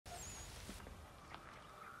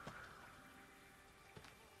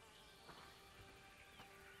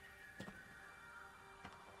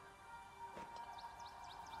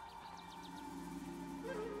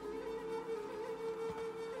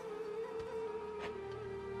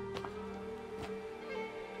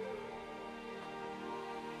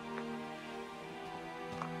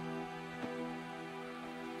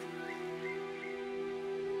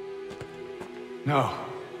No.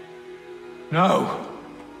 No!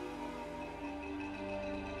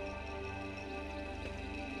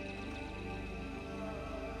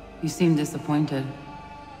 You seem disappointed.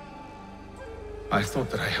 I thought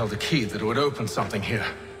that I held a key that would open something here.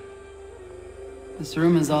 This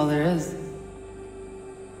room is all there is.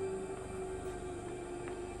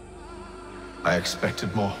 I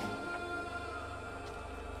expected more.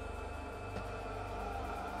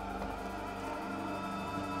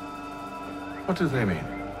 What do they mean?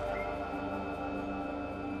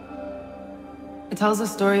 It tells the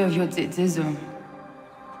story of Yodzizu,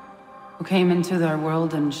 who came into their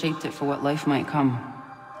world and shaped it for what life might come.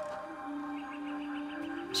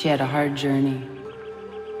 She had a hard journey,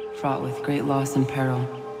 fraught with great loss and peril.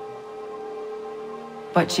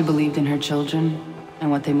 But she believed in her children and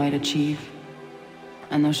what they might achieve.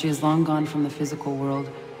 And though she is long gone from the physical world,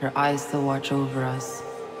 her eyes still watch over us.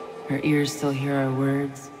 Her ears still hear our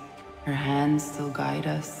words. Her hands still guide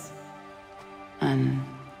us. And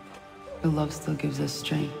her love still gives us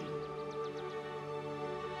strength.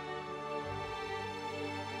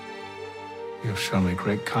 You've shown me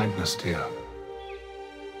great kindness, dear.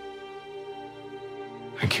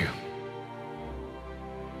 Thank you.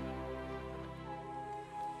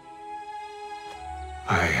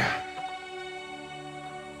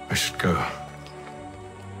 I should go.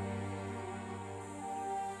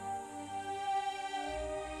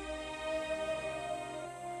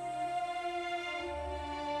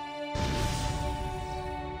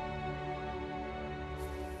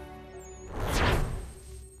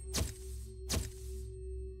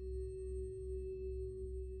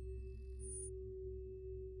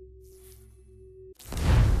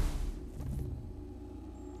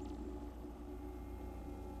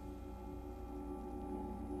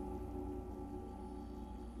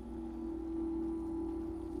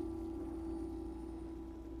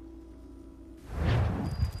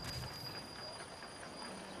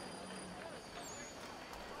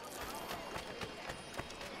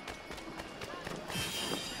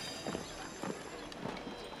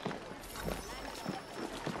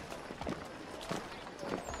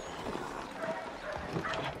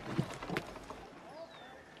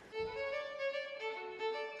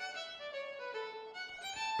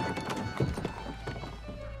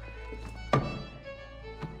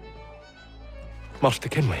 Master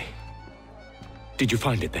Kenway, did you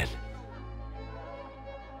find it then?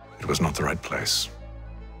 It was not the right place.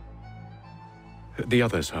 The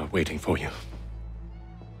others are waiting for you.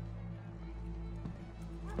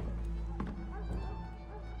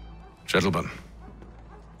 Gentlemen,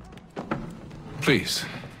 please,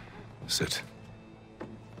 sit.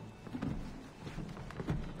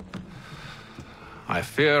 I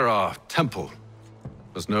fear our temple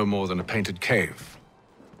was no more than a painted cave.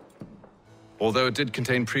 Although it did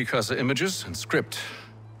contain precursor images and script,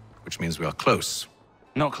 which means we are close.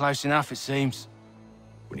 Not close enough, it seems.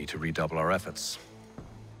 We need to redouble our efforts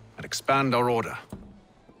and expand our order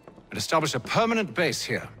and establish a permanent base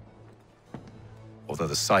here. Although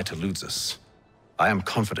the site eludes us, I am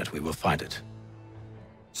confident we will find it.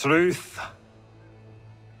 Truth.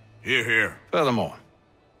 Hear, hear. Furthermore,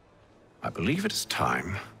 I believe it is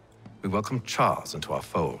time we welcome Charles into our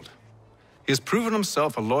fold. He has proven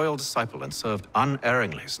himself a loyal disciple and served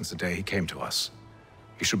unerringly since the day he came to us.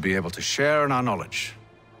 He should be able to share in our knowledge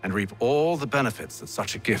and reap all the benefits that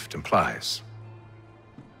such a gift implies.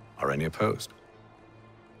 Are any opposed?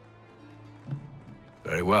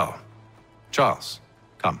 Very well. Charles,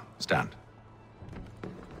 come, stand.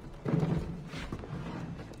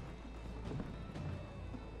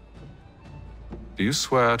 Do you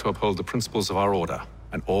swear to uphold the principles of our order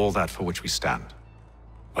and all that for which we stand?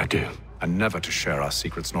 I do. And never to share our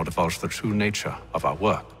secrets nor divulge the true nature of our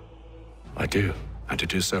work? I do. And to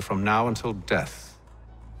do so from now until death,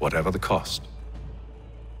 whatever the cost?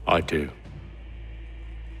 I do.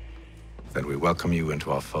 Then we welcome you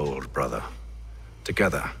into our fold, brother.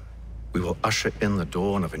 Together, we will usher in the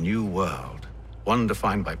dawn of a new world, one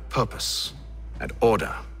defined by purpose and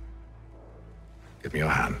order. Give me your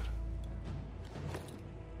hand.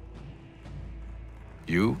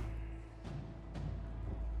 You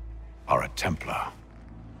are a Templar.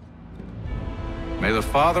 May the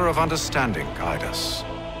Father of Understanding guide us.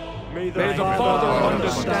 May the Father of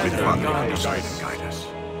Understanding Guide us.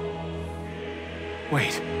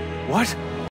 Wait, what?